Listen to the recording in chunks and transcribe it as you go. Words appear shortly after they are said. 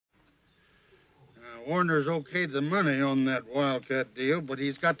Warner's okayed the money on that Wildcat deal, but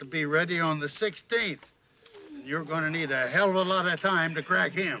he's got to be ready on the 16th. And you're going to need a hell of a lot of time to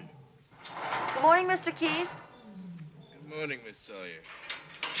crack him. Good morning, Mr. Keyes. Good morning, Miss Sawyer.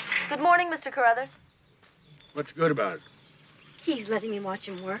 Good morning, Mr. Carruthers. What's good about it? Keyes letting me watch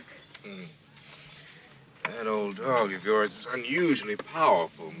him work. That old dog of yours is unusually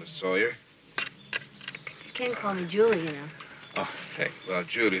powerful, Miss Sawyer. You can't call me Julie, you know. Oh, well,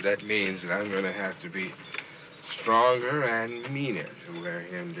 Judy, that means that I'm going to have to be stronger and meaner to wear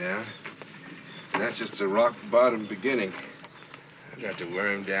him down. And that's just a rock-bottom beginning. I've got to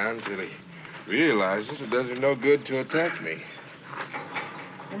wear him down until he realizes it does him no good to attack me.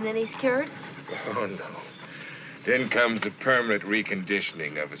 And then he's cured? Oh, no. Then comes the permanent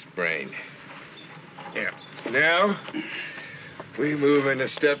reconditioning of his brain. Yeah. Now, we move into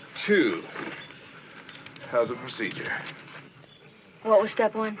step 2 of the procedure. What was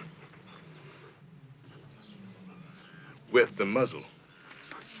step 1? With the muzzle.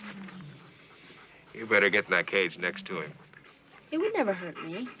 You better get in that cage next to him. It would never hurt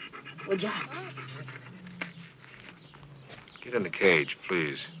me, would ya? Get in the cage,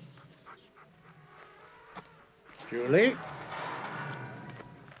 please. Julie?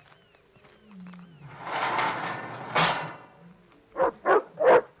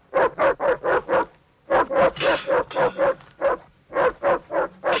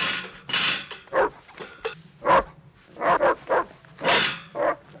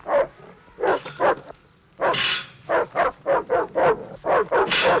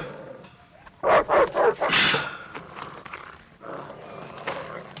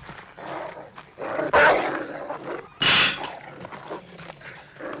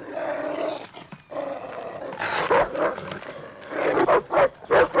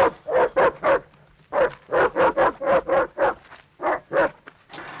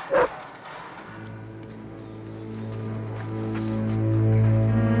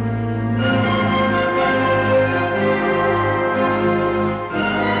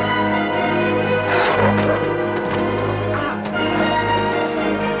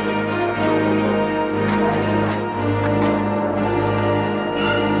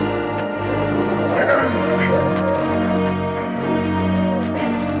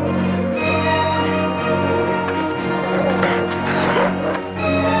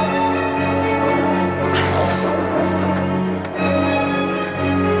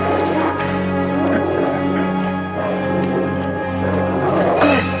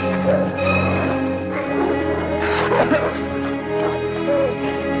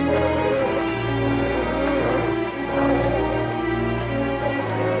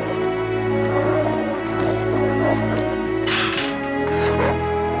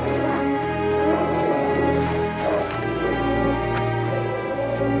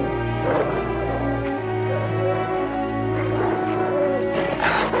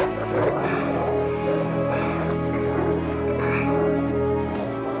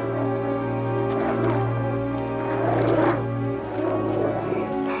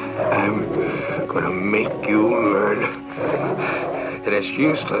 It's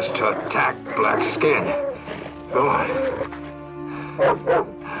useless to attack black skin. Go on.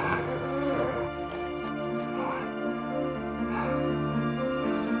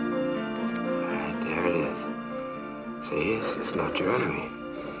 Right, there it is. See, it's not your enemy.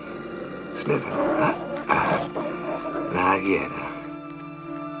 Sniff it, huh? Not yet,